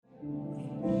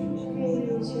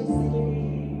Praise your mighty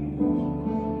name.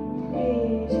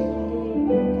 Praise your mighty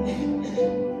name,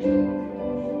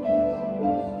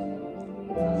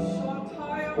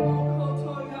 Shataya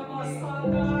Mokoto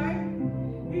Yamasandai.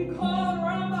 Iko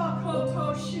Rama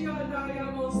Koto Shiandaya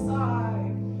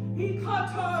Mosai.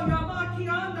 Ikato Yamaki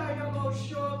Anda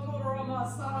Yamosho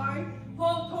Toromasai.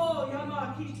 Hoto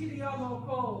Yamaki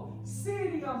Tiriamoko.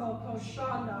 Siriamoko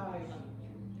Shandai.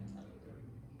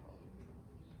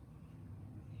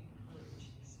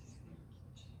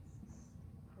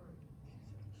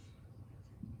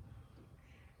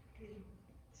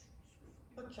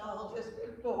 A child has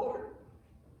been born.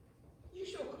 You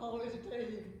shall call his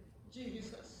name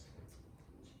Jesus.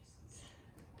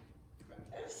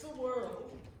 Ask the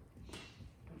world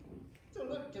to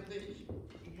look to me.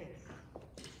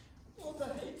 All the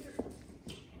hatred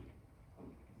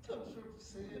comes from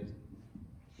sin.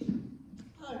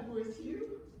 I'm with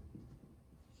you.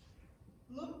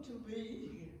 Look to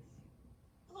me.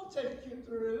 I'll take you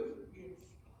through.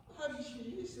 I'm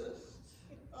Jesus.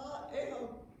 I am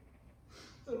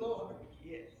the Lord.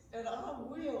 And I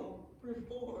will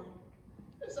perform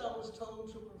as I was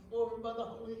told to perform by the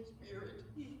Holy Spirit.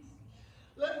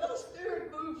 Let my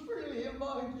spirit move freely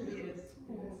among you.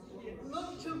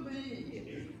 Look to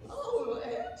me. I will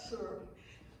answer.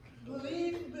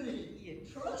 Believe me.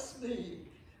 Trust me.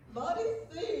 Mighty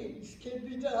things can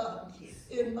be done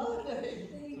in my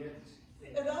name.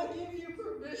 And I give you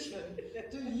permission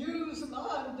to use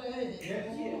my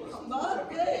name. My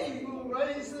name will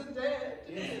raise the dead.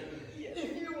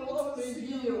 If you will only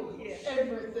yield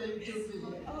everything to me.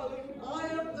 I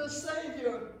am the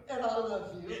Savior, and I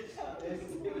love you.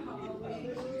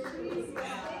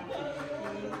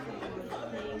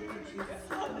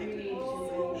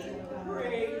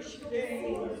 Praise your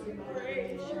name.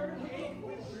 Praise your name.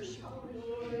 We worship you,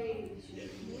 Lord.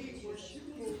 We worship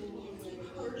you.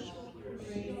 We worship you.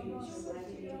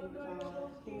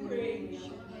 Praise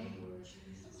your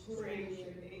name. Praise your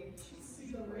name. Praise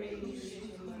your name.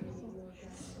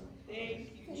 Thank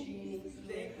you, Jesus.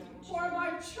 Thank you. For my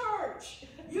church,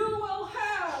 you will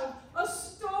have a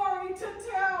story to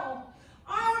tell.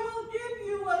 I will give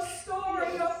you a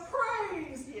story of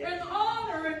praise and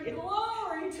honor and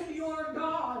glory to your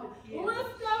God.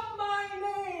 Lift up my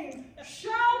name,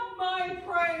 shout my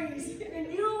praise,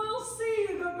 and you will see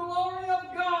the glory of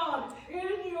God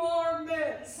in your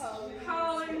midst.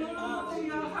 Hallelujah,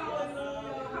 hallelujah,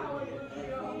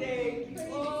 hallelujah. Thank you.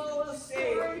 Oh, a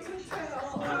story to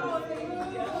tell.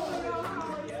 Hallelujah,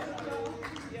 hallelujah.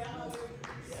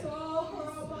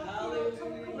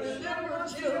 Remember,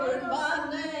 children, my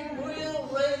name will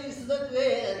raise the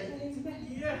dead.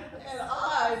 And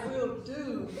I will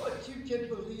do what you can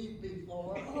believe me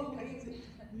for.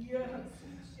 Yes.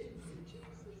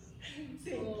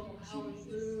 Oh,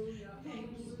 hallelujah.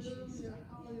 Hallelujah.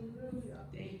 Hallelujah.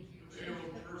 They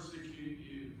will persecute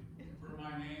you for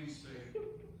my name's sake,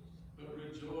 but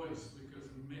rejoice because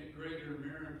greater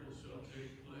miracles shall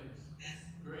take place.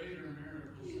 Greater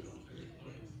miracles shall take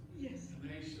place. And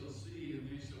they shall see and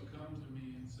they shall come to me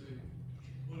and say,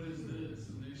 what is this?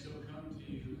 And they shall come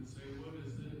to you and say, what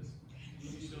is this?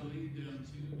 And you shall lead them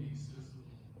to me, says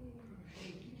the Lord.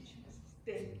 Thank you, Jesus.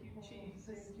 Thank you,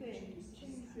 Jesus. Thank you,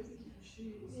 Jesus.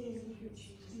 Thank you,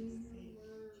 Jesus.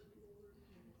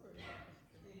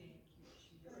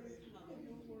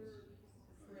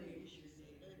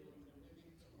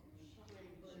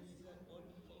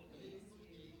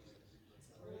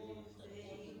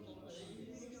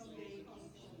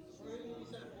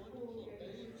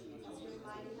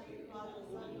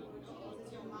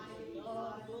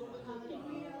 God,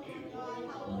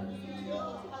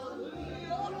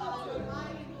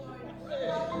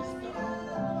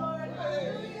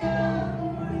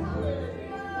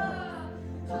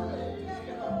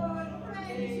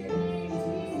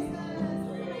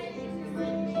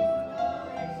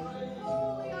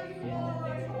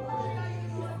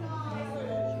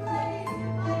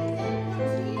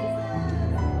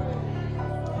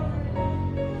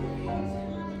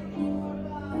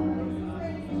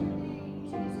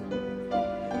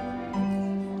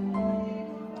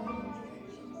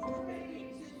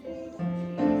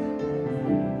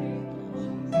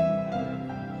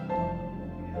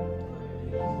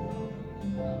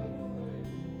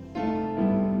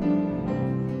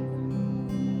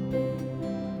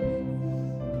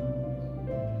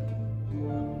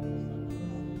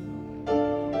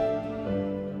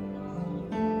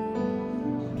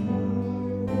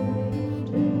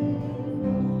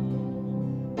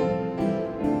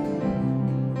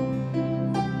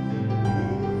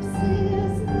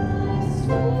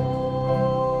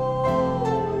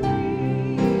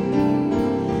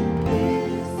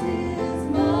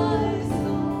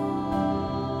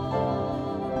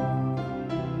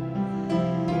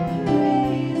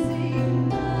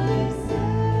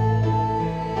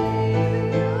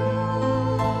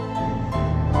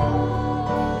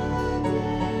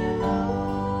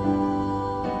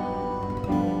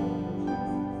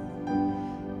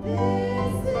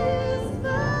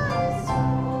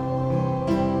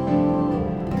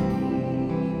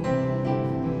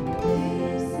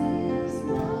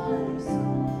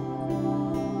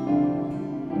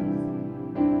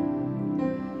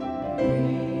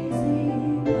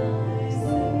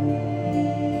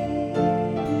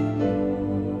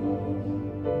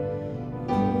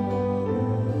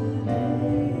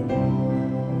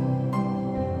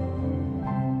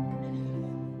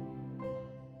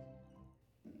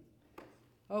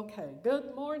 Okay,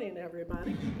 good morning,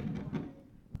 everybody.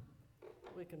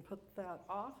 We can put that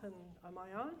off, and am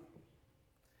I on?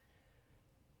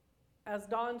 As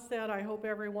Dawn said, I hope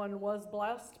everyone was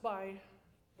blessed by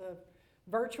the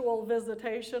virtual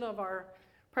visitation of our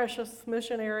precious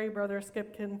missionary, Brother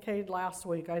Skip Kincaid, last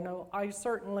week. I know I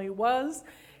certainly was,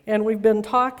 and we've been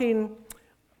talking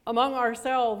among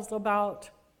ourselves about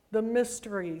the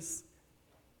mysteries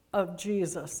of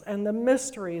Jesus and the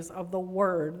mysteries of the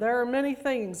Word. There are many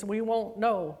things we won't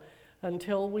know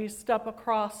until we step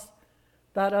across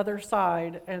that other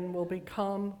side, and will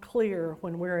become clear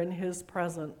when we're in His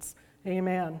presence.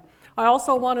 Amen. I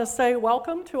also want to say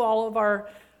welcome to all of our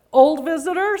old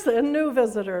visitors and new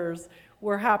visitors.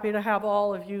 We're happy to have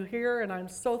all of you here, and I'm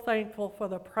so thankful for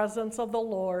the presence of the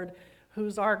Lord,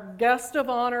 who's our guest of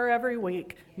honor every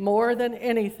week. More than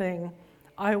anything,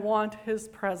 I want His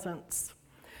presence.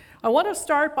 I want to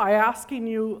start by asking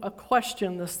you a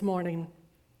question this morning.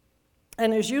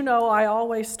 And as you know, I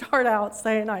always start out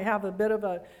saying I have a bit of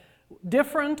a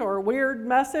different or weird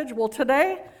message. Well,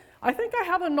 today, I think I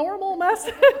have a normal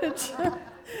message.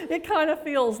 It kind of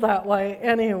feels that way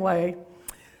anyway.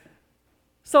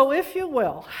 So if you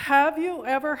will, have you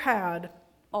ever had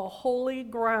a holy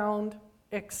ground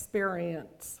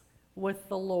experience with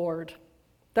the Lord?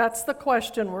 That's the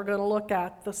question we're going to look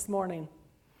at this morning.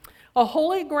 A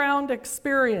holy ground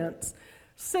experience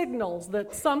signals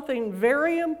that something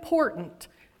very important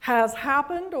has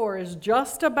happened or is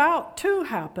just about to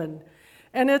happen.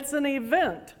 And it's an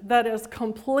event that is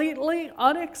completely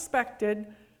unexpected,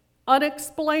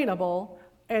 unexplainable,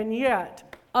 and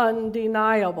yet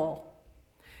undeniable.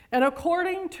 And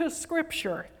according to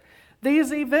Scripture,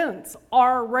 these events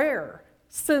are rare,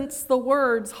 since the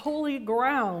words holy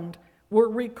ground were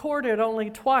recorded only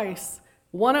twice.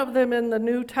 One of them in the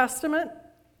New Testament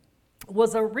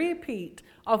was a repeat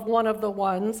of one of the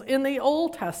ones in the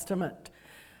Old Testament.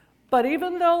 But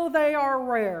even though they are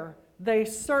rare, they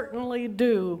certainly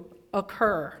do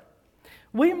occur.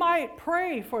 We might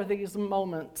pray for these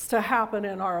moments to happen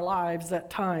in our lives at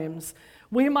times.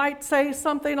 We might say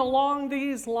something along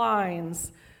these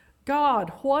lines: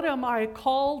 God, what am I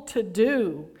called to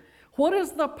do? What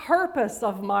is the purpose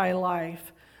of my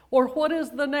life? Or what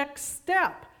is the next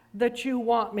step that you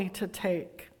want me to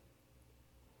take?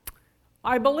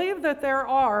 I believe that there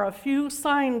are a few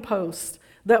signposts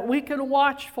that we can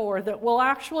watch for that will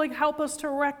actually help us to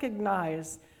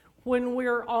recognize when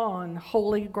we're on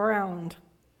holy ground.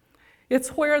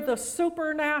 It's where the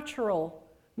supernatural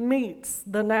meets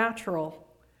the natural.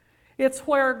 It's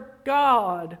where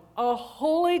God, a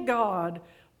holy God,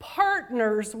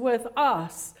 partners with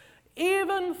us,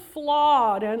 even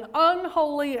flawed and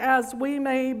unholy as we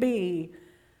may be.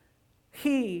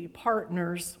 He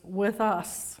partners with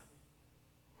us.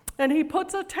 And He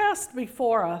puts a test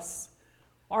before us.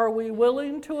 Are we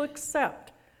willing to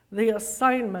accept the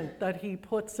assignment that He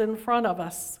puts in front of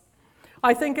us?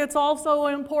 I think it's also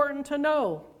important to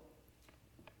know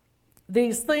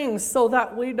these things so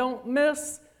that we don't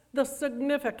miss the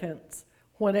significance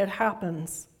when it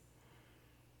happens.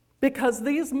 Because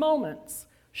these moments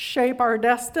shape our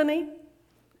destiny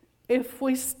if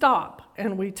we stop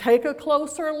and we take a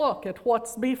closer look at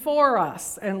what's before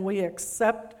us and we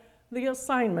accept the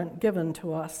assignment given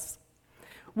to us.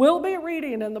 We'll be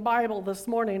reading in the Bible this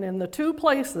morning in the two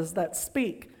places that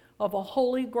speak of a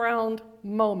holy ground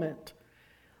moment.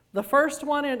 The first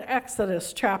one in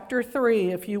Exodus chapter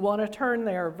 3, if you want to turn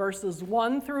there, verses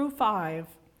 1 through 5.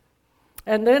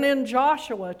 And then in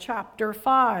Joshua chapter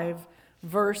 5,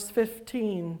 verse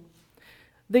 15.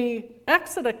 The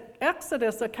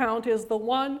Exodus account is the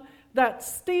one that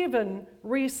Stephen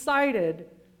recited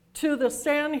to the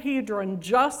Sanhedrin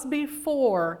just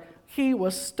before he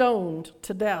was stoned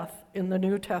to death in the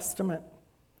New Testament.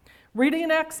 Reading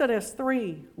Exodus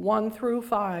 3, 1 through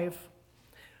 5.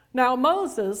 Now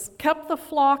Moses kept the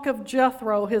flock of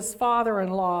Jethro, his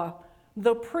father-in-law,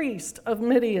 the priest of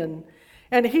Midian,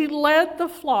 and he led the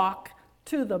flock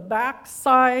to the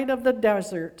backside of the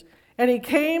desert, and he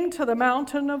came to the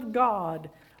mountain of God,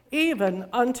 even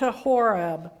unto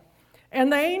Horeb.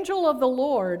 And the angel of the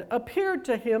Lord appeared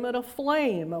to him in a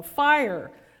flame of fire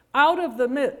out of the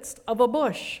midst of a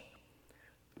bush.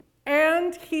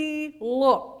 And he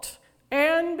looked,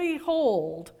 and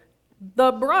behold,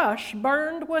 the brush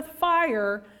burned with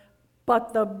fire,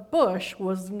 but the bush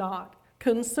was not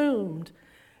consumed.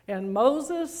 And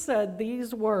Moses said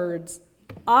these words,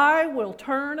 I will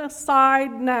turn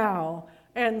aside now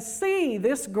and see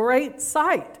this great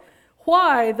sight,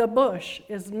 why the bush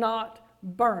is not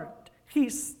burnt. He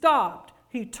stopped,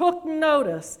 he took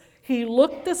notice, he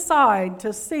looked aside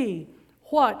to see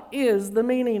what is the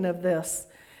meaning of this.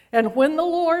 And when the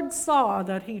Lord saw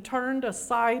that he turned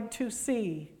aside to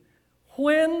see,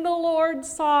 when the Lord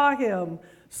saw him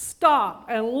stop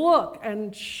and look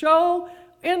and show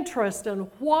interest and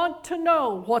want to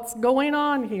know what's going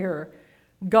on here,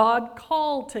 God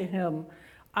called to him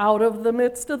out of the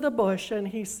midst of the bush, and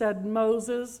he said,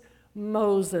 "Moses,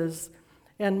 Moses."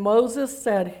 And Moses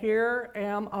said, "Here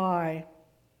am I."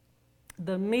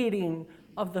 The meeting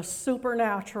of the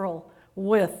supernatural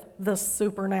with the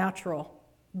supernatural.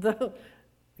 The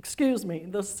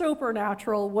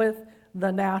supernatural with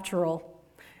the natural.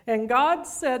 And God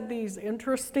said these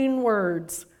interesting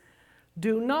words,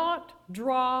 "Do not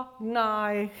draw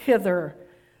nigh hither,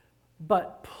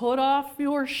 but put off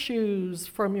your shoes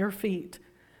from your feet,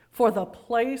 for the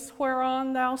place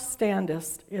whereon thou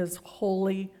standest is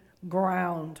holy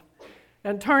ground."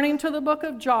 And turning to the book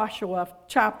of Joshua,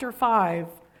 chapter 5,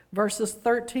 verses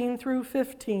 13 through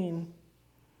 15.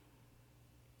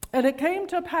 "And it came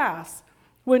to pass,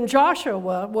 when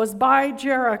Joshua was by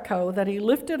Jericho, that he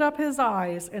lifted up his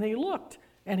eyes, and he looked,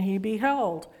 and he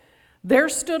beheld. There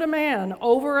stood a man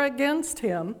over against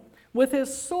him, with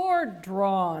his sword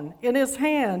drawn in his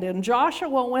hand. And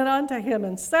Joshua went unto him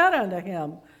and said unto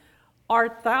him,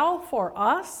 Art thou for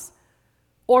us,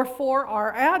 or for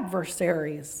our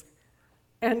adversaries?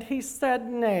 And he said,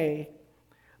 Nay,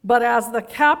 but as the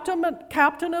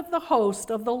captain of the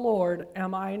host of the Lord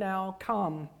am I now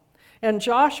come. And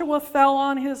Joshua fell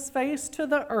on his face to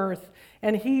the earth,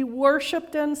 and he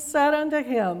worshipped and said unto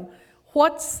him,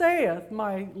 What saith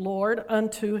my Lord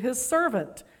unto his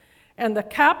servant? And the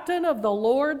captain of the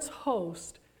Lord's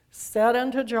host said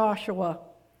unto Joshua,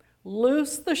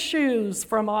 Loose the shoes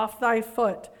from off thy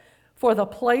foot, for the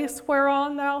place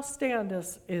whereon thou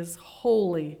standest is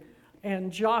holy.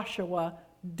 And Joshua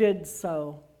did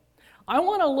so. I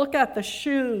want to look at the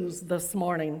shoes this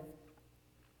morning.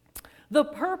 The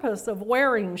purpose of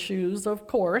wearing shoes, of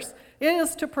course,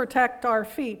 is to protect our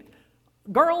feet.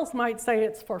 Girls might say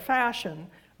it's for fashion,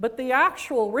 but the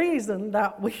actual reason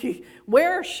that we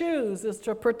wear shoes is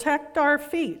to protect our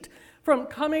feet from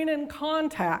coming in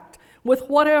contact with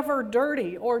whatever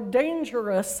dirty or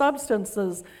dangerous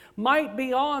substances might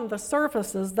be on the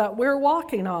surfaces that we're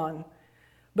walking on.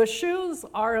 But shoes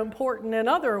are important in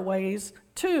other ways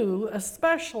too,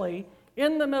 especially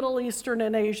in the Middle Eastern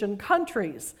and Asian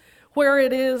countries, where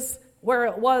it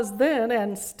was then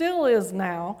and still is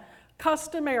now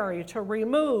customary to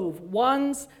remove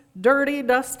one's dirty,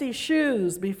 dusty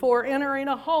shoes before entering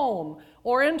a home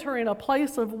or entering a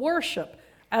place of worship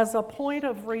as a point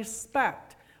of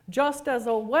respect, just as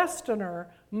a Westerner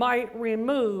might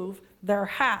remove their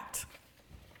hat.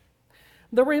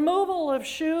 The removal of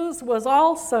shoes was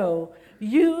also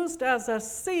used as a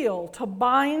seal to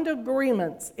bind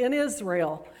agreements in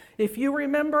Israel. If you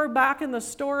remember back in the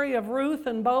story of Ruth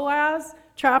and Boaz,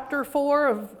 chapter 4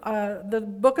 of the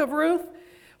book of Ruth,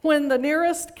 when the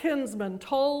nearest kinsman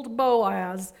told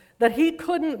Boaz that he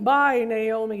couldn't buy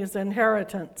Naomi's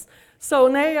inheritance, so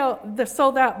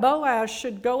that Boaz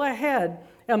should go ahead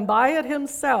and buy it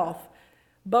himself,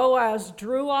 Boaz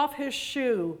drew off his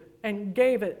shoe and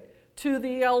gave it to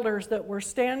the elders that were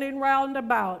standing round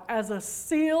about as a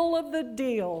seal of the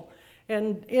deal.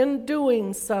 And in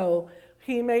doing so,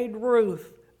 he made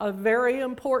Ruth a very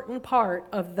important part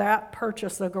of that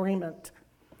purchase agreement.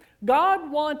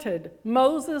 God wanted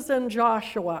Moses and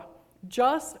Joshua,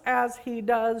 just as he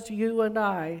does you and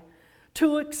I,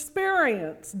 to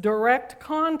experience direct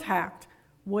contact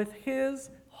with his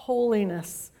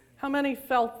holiness. How many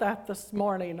felt that this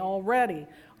morning already?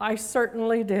 I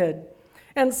certainly did.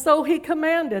 And so he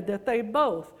commanded that they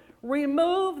both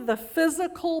remove the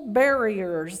physical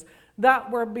barriers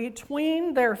that were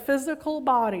between their physical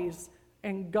bodies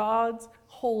and God's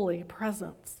holy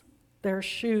presence, their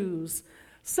shoes,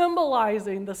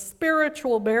 symbolizing the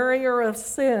spiritual barrier of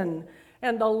sin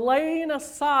and the laying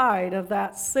aside of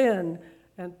that sin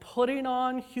and putting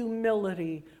on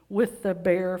humility with the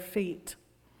bare feet.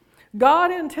 God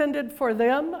intended for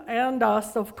them and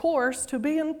us, of course, to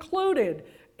be included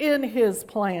in his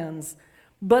plans,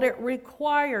 but it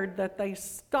required that they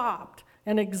stopped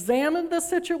and examined the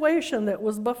situation that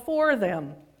was before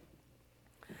them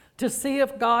to see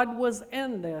if God was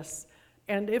in this,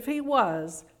 and if he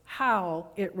was, how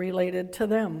it related to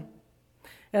them.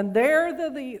 And there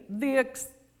the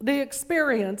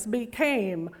experience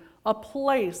became a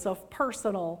place of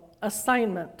personal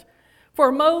assignment.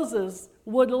 For Moses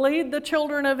would lead the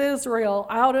children of Israel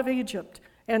out of Egypt,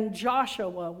 and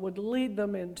Joshua would lead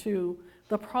them into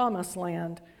the promised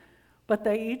land. But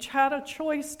they each had a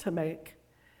choice to make.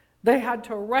 They had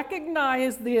to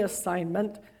recognize the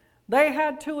assignment, they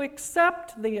had to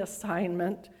accept the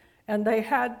assignment, and they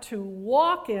had to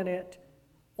walk in it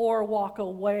or walk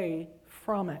away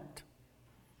from it.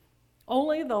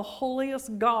 Only the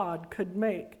holiest God could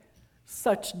make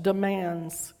such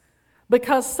demands,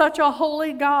 because such a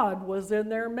holy God was in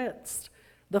their midst.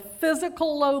 The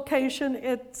physical location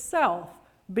itself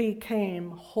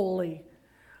became holy.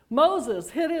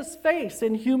 Moses hid his face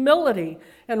in humility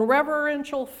and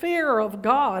reverential fear of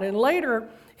God, and later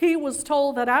he was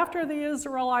told that after the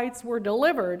Israelites were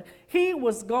delivered, he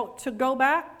was to go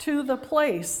back to the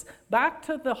place, back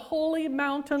to the holy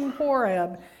mountain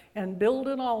Horeb, and build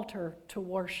an altar to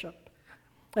worship.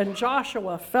 And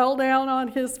Joshua fell down on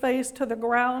his face to the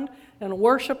ground and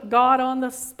worshiped God on the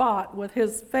spot with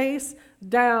his face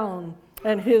down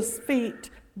and his feet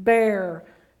bare.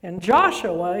 And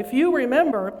Joshua, if you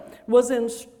remember, was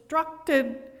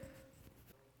instructed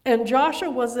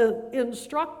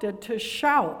to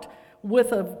shout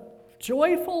with a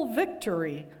joyful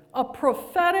victory, a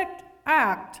prophetic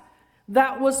act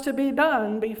that was to be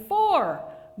done before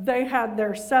they had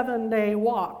their 7-day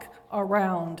walk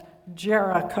around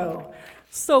Jericho.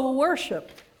 So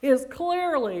worship is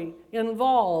clearly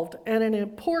involved and an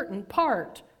important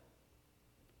part.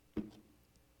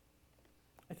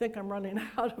 I think I'm running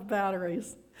out of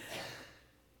batteries.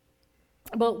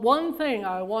 But one thing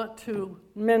I want to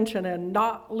mention and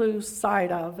not lose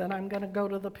sight of, and I'm going to go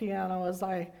to the piano as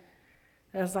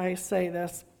I say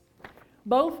this.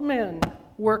 Both men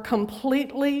were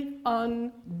completely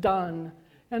undone.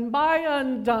 And by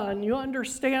undone, you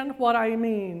understand what I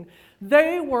mean.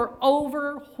 They were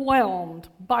overwhelmed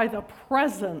by the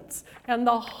presence and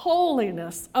the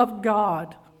holiness of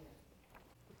God.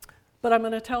 But I'm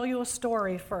going to tell you a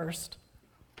story first.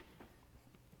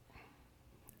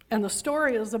 And the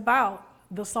story is about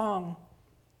the song.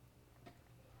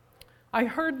 I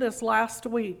heard this last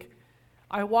week.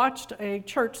 I watched a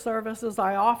church service, as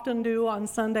I often do on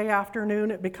Sunday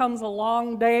afternoon. It becomes a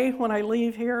long day when I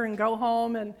leave here and go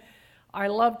home, and I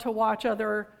love to watch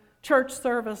other church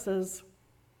services.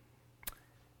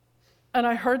 And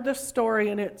I heard this story,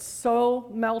 and it so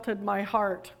melted my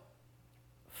heart.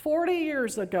 40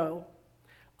 years ago,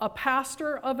 a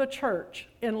pastor of a church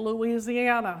in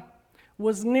Louisiana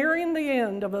was nearing the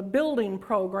end of a building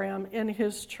program in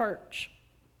his church.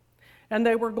 And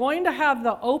they were going to have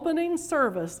the opening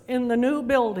service in the new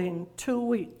building 2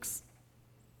 weeks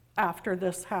after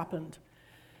this happened.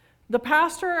 The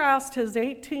pastor asked his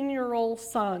 18-year-old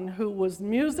son, who was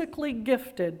musically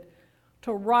gifted,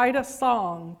 to write a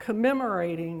song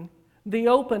commemorating the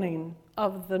opening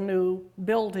of the new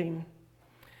building.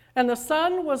 And the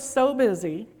son was so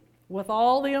busy with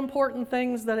all the important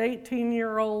things that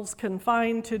 18-year-olds can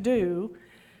find to do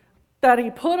that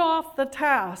he put off the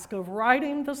task of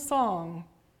writing the song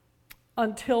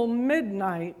until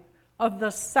midnight of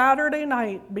the Saturday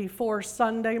night before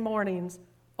Sunday morning's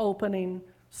opening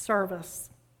service.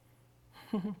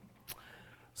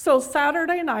 So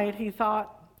Saturday night he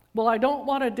thought, well, I don't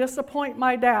want to disappoint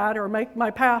my dad or make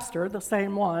my pastor, the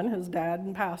same one, his dad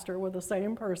and pastor were the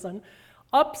same person,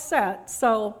 upset,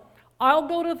 so I'll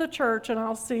go to the church and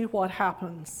I'll see what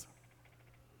happens.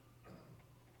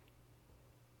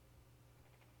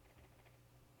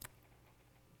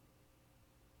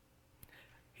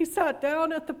 He sat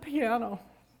down at the piano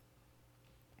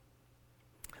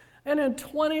and in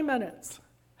 20 minutes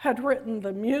had written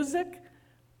the music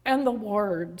and the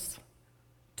words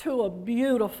to a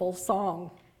beautiful song.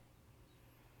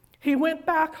 He went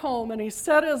back home and he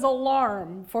set his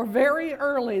alarm for very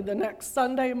early the next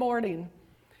Sunday morning.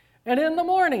 And in the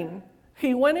morning,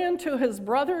 he went into his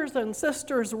brothers and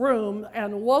sisters' room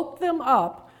and woke them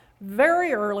up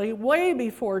very early, way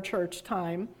before church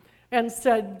time, and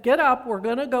said, get up, we're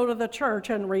going to go to the church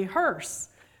and rehearse.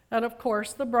 And of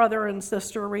course, the brother and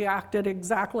sister reacted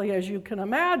exactly as you can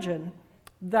imagine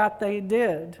that they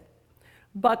did.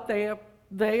 But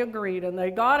they agreed, and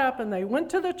they got up and they went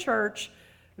to the church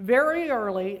very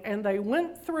early, and they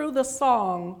went through the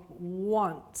song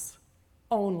once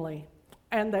only.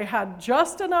 And they had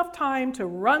just enough time to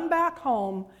run back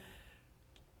home,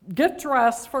 get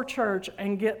dressed for church,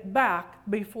 and get back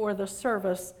before the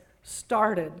service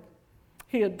started.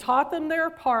 He had taught them their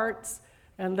parts,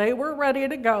 and they were ready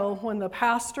to go when the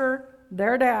pastor,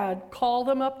 their dad, called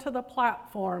them up to the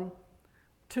platform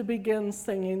to begin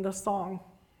singing the song.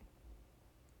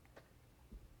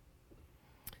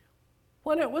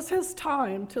 When it was his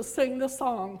time to sing the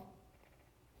song,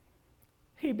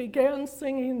 he began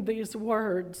singing these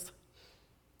words.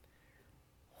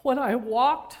 When I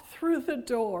walked through the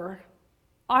door,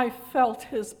 I felt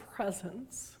his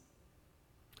presence.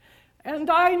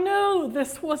 And I knew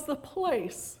this was the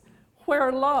place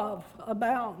where love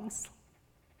abounds.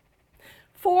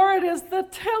 For it is the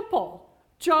temple,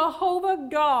 Jehovah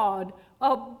God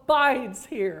abides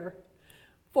here,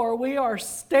 for we are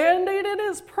standing in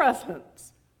his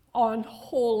presence on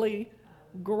holy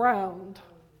ground.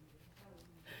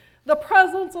 The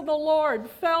presence of the Lord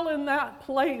fell in that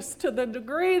place to the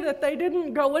degree that they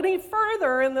didn't go any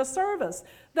further in the service.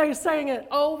 They sang it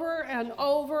over and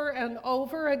over and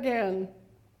over again.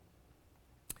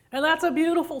 And that's a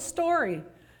beautiful story,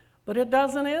 but it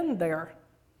doesn't end there.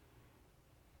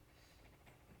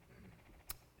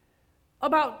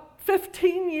 About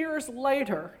 15 years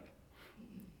later,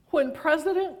 when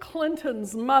President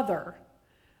Clinton's mother,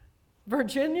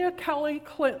 Virginia Kelly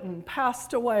Clinton,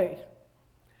 passed away,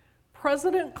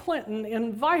 President Clinton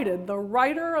invited the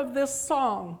writer of this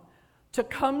song to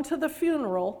come to the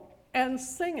funeral and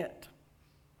sing it.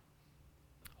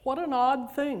 What an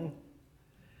odd thing.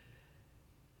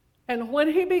 And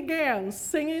when he began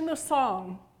singing the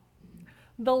song,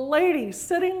 the lady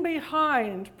sitting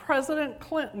behind President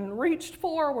Clinton reached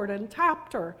forward and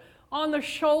tapped her on the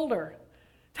shoulder,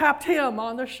 tapped him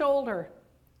on the shoulder.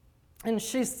 And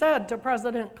she said to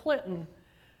President Clinton,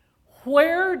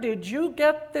 "Where did you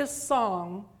get this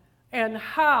song, and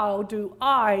how do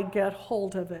I get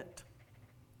hold of it?"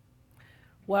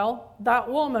 Well, that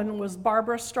woman was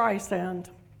Barbra Streisand,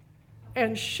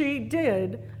 and she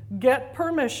did get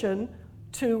permission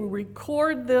to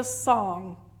record this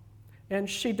song, and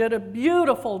she did a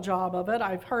beautiful job of it.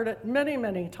 I've heard it many,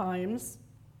 many times.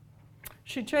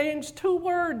 She changed 2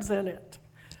 words in it.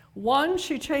 One,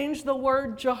 she changed the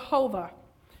word Jehovah,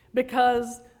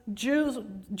 because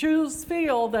Jews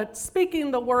feel that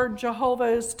speaking the word Jehovah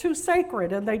is too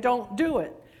sacred and they don't do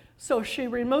it. So she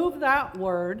removed that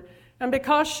word, and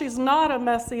because she's not a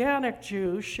Messianic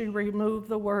Jew, she removed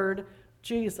the word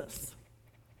Jesus.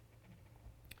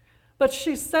 But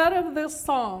she said of this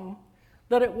song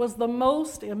that it was the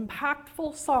most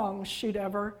impactful song she'd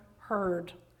ever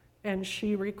heard, and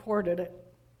she recorded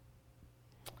it.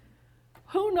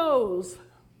 Who knows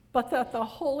but that the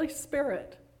Holy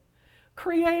Spirit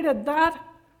created that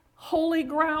holy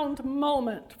ground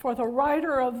moment for the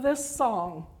writer of this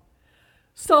song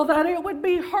so that it would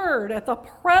be heard at the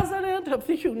President of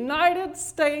the United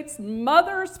States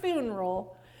mother's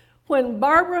funeral when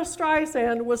Barbra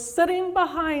Streisand was sitting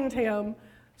behind him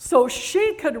so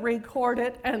she could record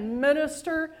it and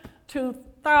minister to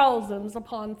thousands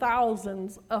upon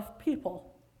thousands of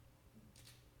people.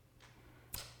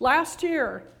 Last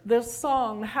year, this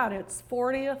song had its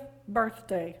 40th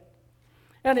birthday,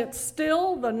 and it's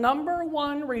still the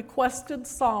 #1 requested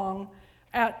song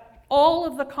at all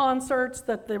of the concerts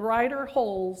that the writer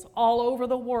holds all over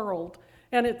the world.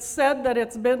 And it's said that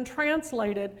it's been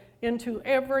translated into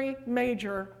every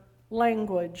major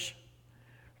language.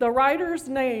 The writer's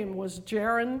name was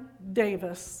Jaron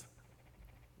Davis.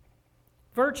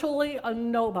 Virtually a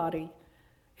nobody.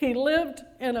 He lived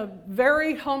in a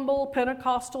very humble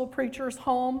Pentecostal preacher's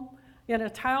home in a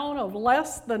town of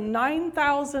less than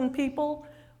 9,000 people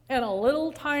in a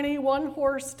little tiny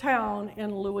one-horse town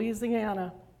in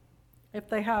Louisiana. If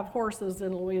they have horses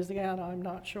in Louisiana, I'm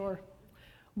not sure.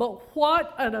 But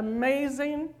what an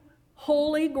amazing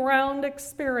holy ground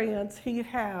experience he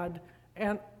had.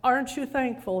 And aren't you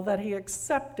thankful that he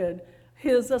accepted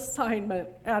his assignment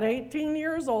at 18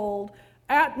 years old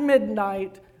at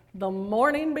midnight, the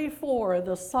morning before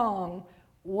the song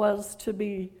was to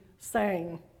be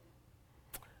sang?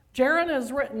 Jaron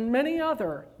has written many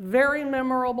other very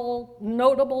memorable,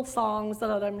 notable songs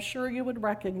that I'm sure you would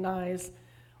recognize.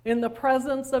 In the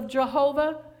presence of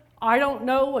Jehovah, I don't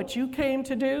know what you came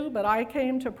to do, but I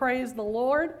came to praise the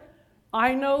Lord.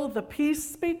 I know the peace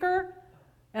speaker,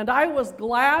 and I was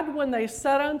glad when they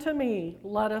said unto me,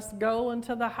 let us go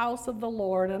into the house of the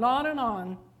Lord, and on and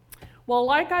on. Well,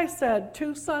 like I said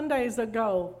 2 Sundays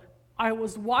ago, I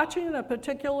was watching a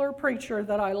particular preacher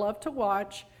that I love to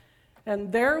watch,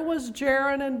 and there was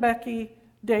Jaron and Becky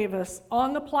Davis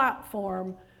on the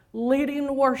platform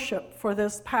leading worship for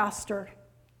this pastor.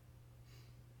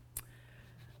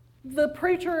 The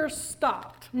preacher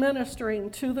stopped ministering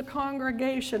to the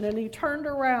congregation, and he turned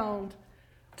around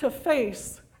to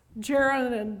face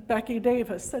Jaron and Becky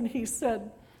Davis, and he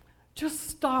said, just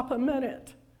stop a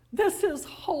minute. This is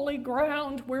holy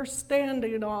ground we're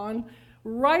standing on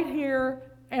right here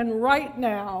and right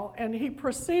now. And he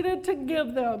proceeded to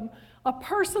give them a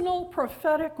personal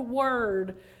prophetic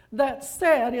word that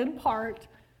said, in part,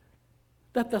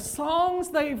 that the songs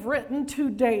they've written to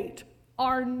date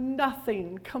are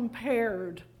nothing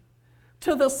compared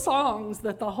to the songs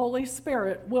that the Holy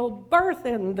Spirit will birth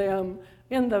in them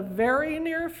in the very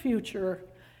near future,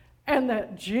 and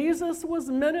that Jesus was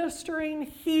ministering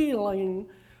healing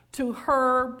to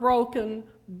her broken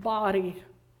body.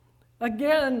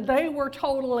 Again, they were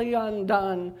totally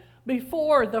undone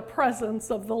before the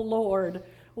presence of the Lord,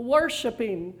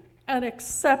 worshiping and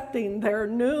accepting their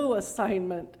new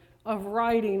assignment of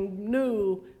writing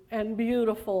new and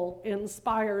beautiful,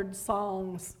 inspired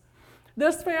songs.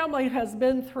 This family has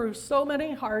been through so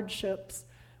many hardships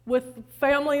with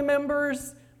family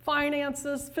members,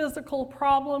 finances, physical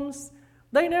problems.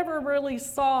 They never really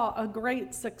saw a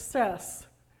great success,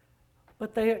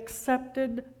 but they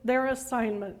accepted their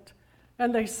assignment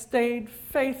and they stayed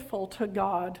faithful to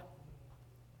God.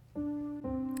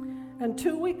 And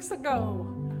 2 weeks ago,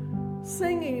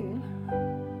 singing,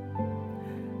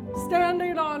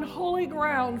 standing on holy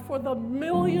ground for the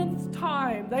millionth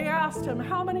time, they asked him,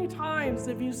 "How many times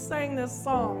have you sang this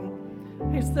song?"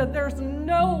 He said, "There's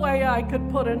no way I could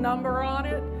put a number on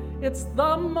it. It's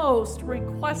the most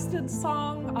requested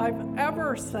song I've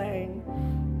ever sang."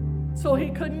 So he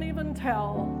couldn't even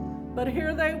tell. But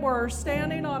here they were,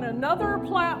 standing on another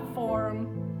platform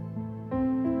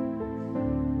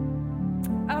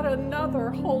at another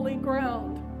holy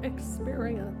ground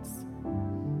experience.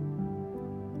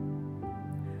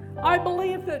 I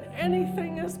believe that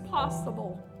anything is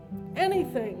possible.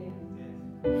 Anything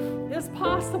is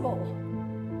possible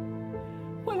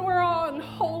when we're on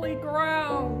holy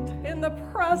ground in the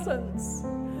presence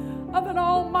of an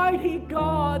almighty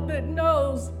God that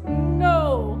knows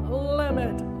no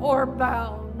limit or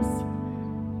bounds.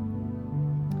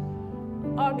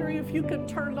 Audrey, if you could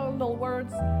turn on the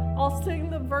words, I'll sing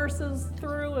the verses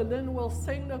through and then we'll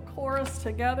sing the chorus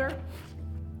together.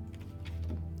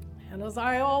 And as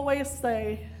I always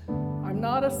say, I'm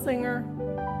not a singer,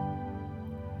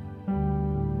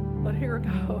 but here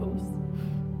goes.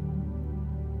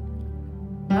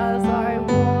 As I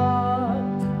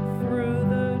walked through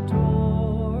the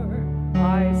door,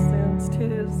 I sensed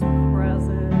his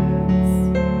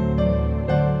presence,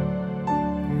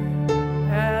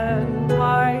 and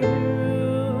I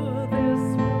knew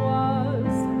this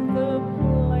was the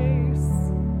place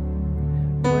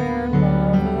where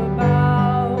love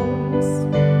abounds.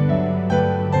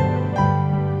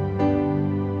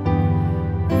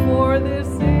 For this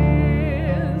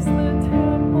is the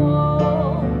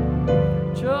temple,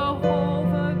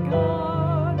 Jehovah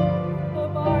God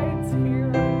abides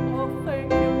here. Oh,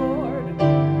 thank you, Lord.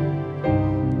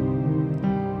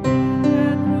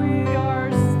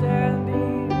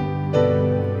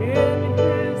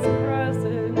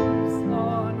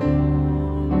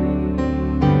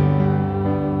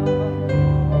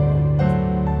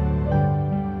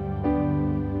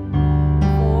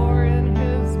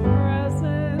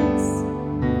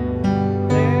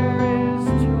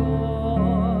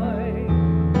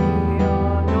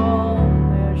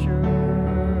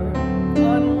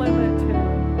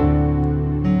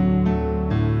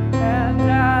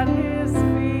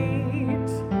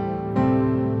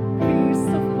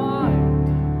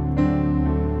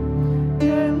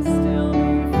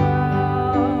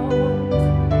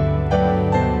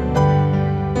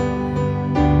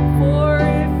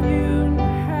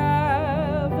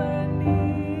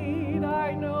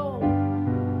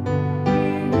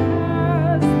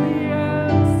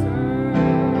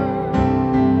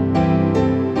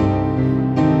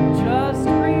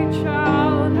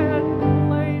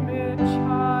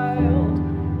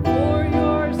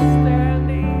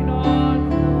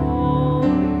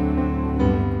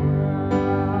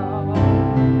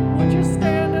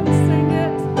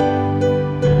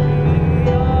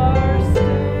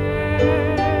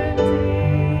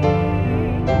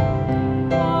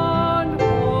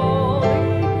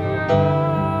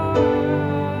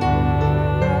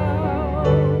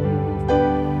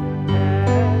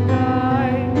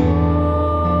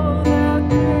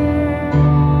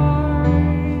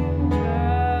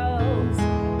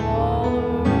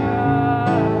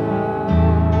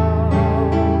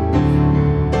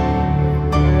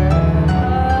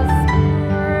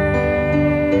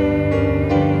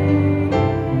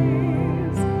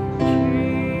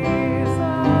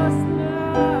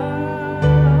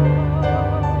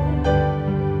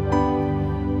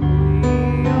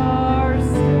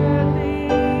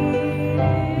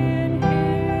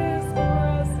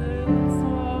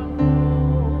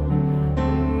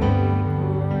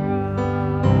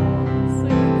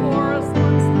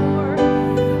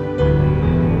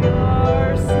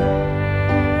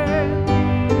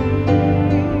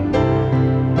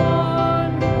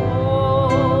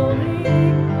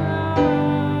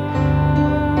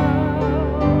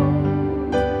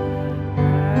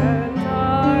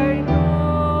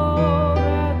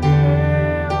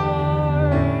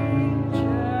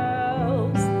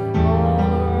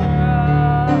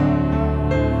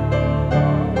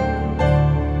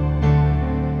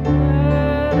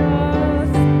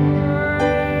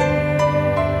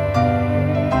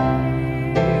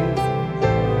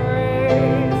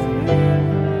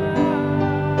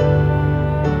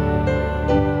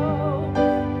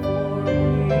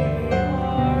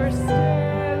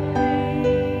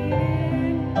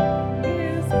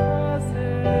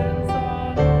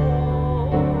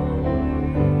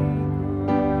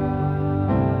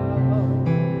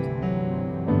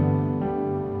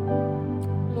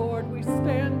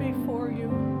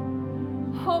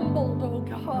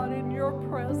 your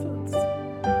presence.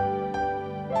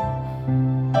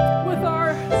 With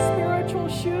our spiritual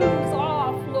shoes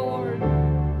off, Lord,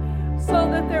 so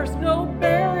that there's no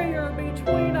barrier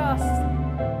between us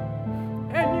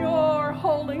and your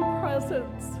holy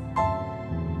presence.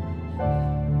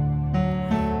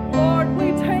 Lord,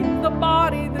 we take the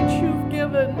body that you've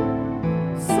given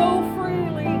so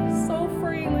freely,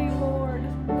 Lord,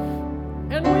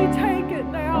 and we take it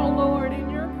now, Lord, in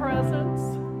your presence.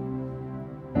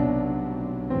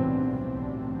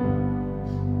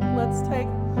 Let's take.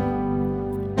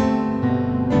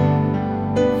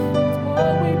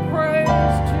 Oh, we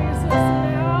praise Jesus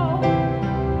now.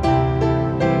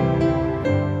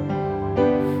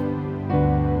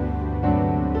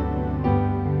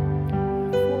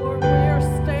 For we are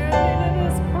standing in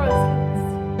his presence.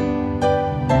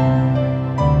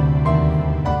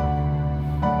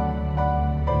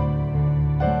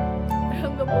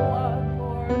 And the blood,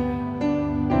 Lord.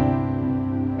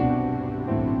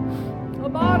 A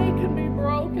body can be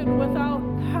broken without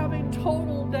having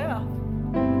total death.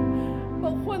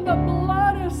 But when the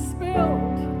blood is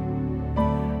spilled,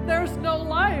 there's no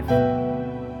life.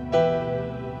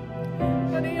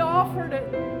 And he offered it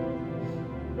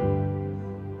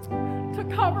to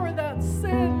cover that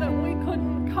sin that we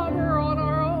couldn't cover on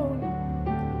our own.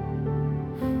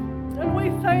 And we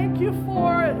thank you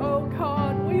for it, oh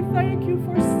God. We thank you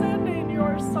for sending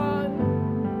your Son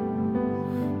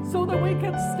so that we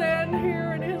can stand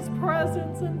here in his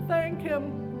presence and thank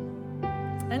him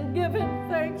and give him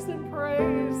thanks and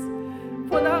praise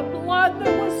for that blood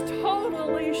that was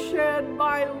totally shed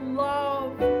by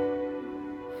love.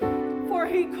 For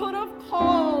he could have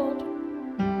called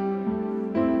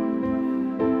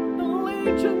the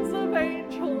legions of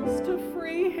angels to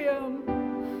free him,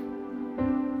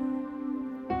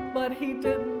 but he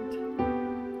didn't.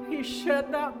 He shed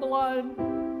that blood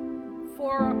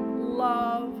for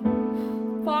love.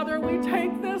 Father, we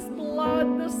take this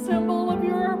blood, the symbol of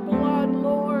your blood,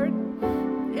 Lord,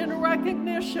 in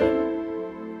recognition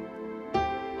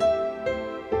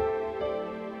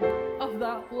of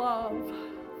that love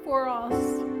for us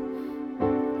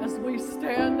as we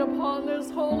stand upon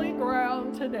this holy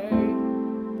ground today.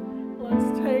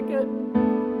 Let's take it.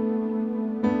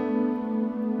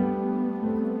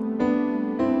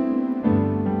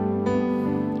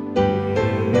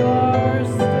 We are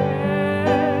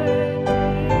standing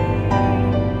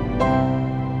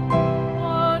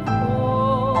on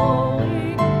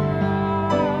holy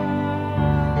ground,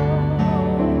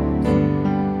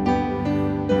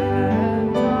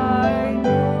 and I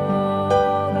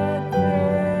know that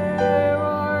there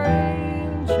are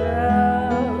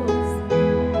angels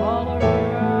all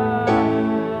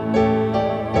around.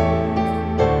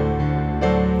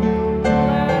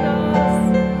 Let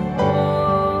us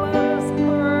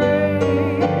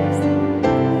praise.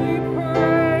 We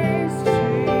praise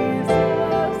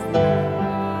Jesus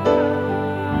now,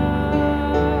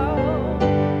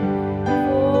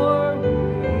 for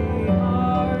we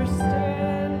are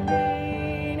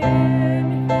standing in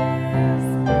his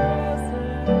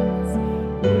presence.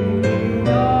 We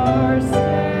are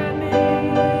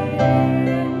standing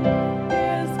in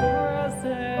his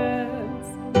presence.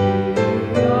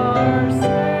 We are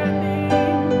standing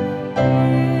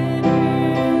in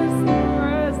his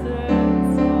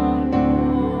presence on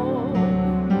holy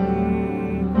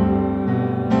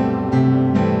ground.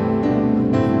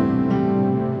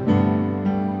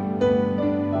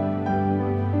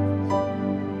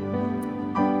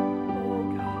 Oh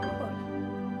God.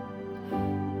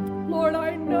 Lord,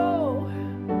 I know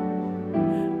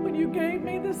when you gave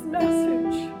me this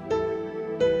message,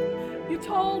 you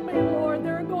told me, Lord,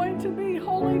 there are going to be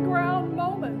holy ground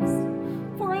moments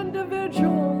for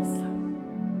individuals.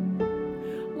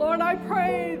 Lord, I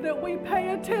pray that we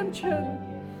pay attention.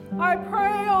 I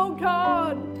pray, oh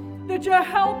God, that you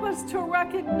help us to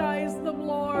recognize them,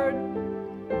 Lord.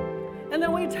 And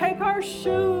then we take our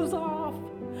shoes off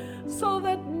so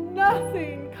that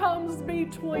nothing comes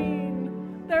between.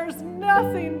 There's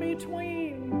nothing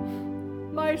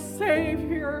between my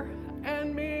Savior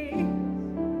and me.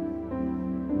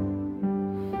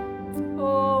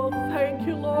 Oh, thank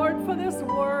you, Lord, for this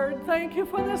word. Thank you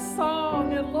for this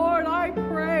song. And Lord, I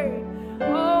pray,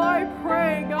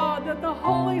 God, that the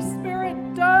Holy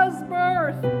Spirit does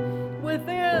birth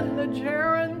within the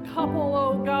Jaron couple,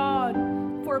 oh God,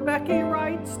 for Becky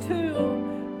writes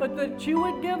too, but that you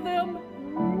would give them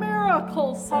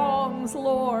miracle songs,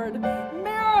 Lord,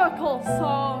 miracle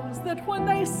songs, that when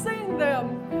they sing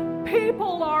them,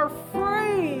 people are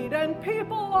freed and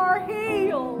people are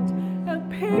healed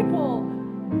and people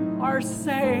are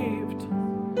saved.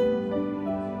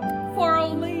 For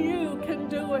only you can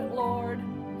do it. it, Lord.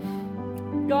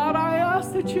 God, I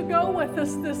ask that you go with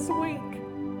us this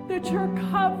week, that your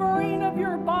covering of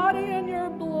your body and your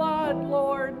blood,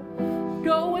 Lord,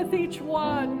 go with each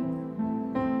one.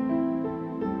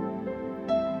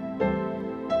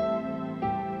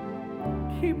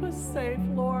 Keep us safe,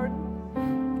 Lord.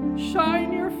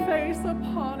 Shine your face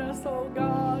upon us, O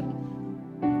God,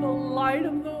 the light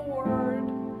of the Word,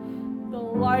 the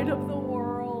light of the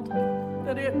world,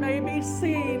 that it may be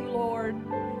seen, Lord,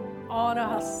 on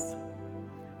us.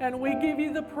 And we give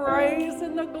you the praise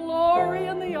and the glory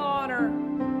and the honor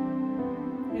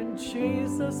in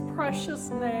Jesus' precious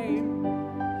name.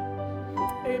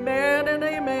 Amen and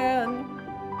amen.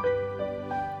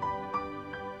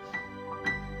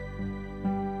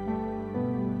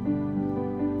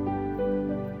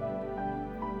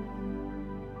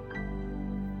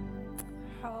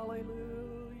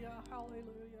 Hallelujah,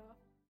 hallelujah.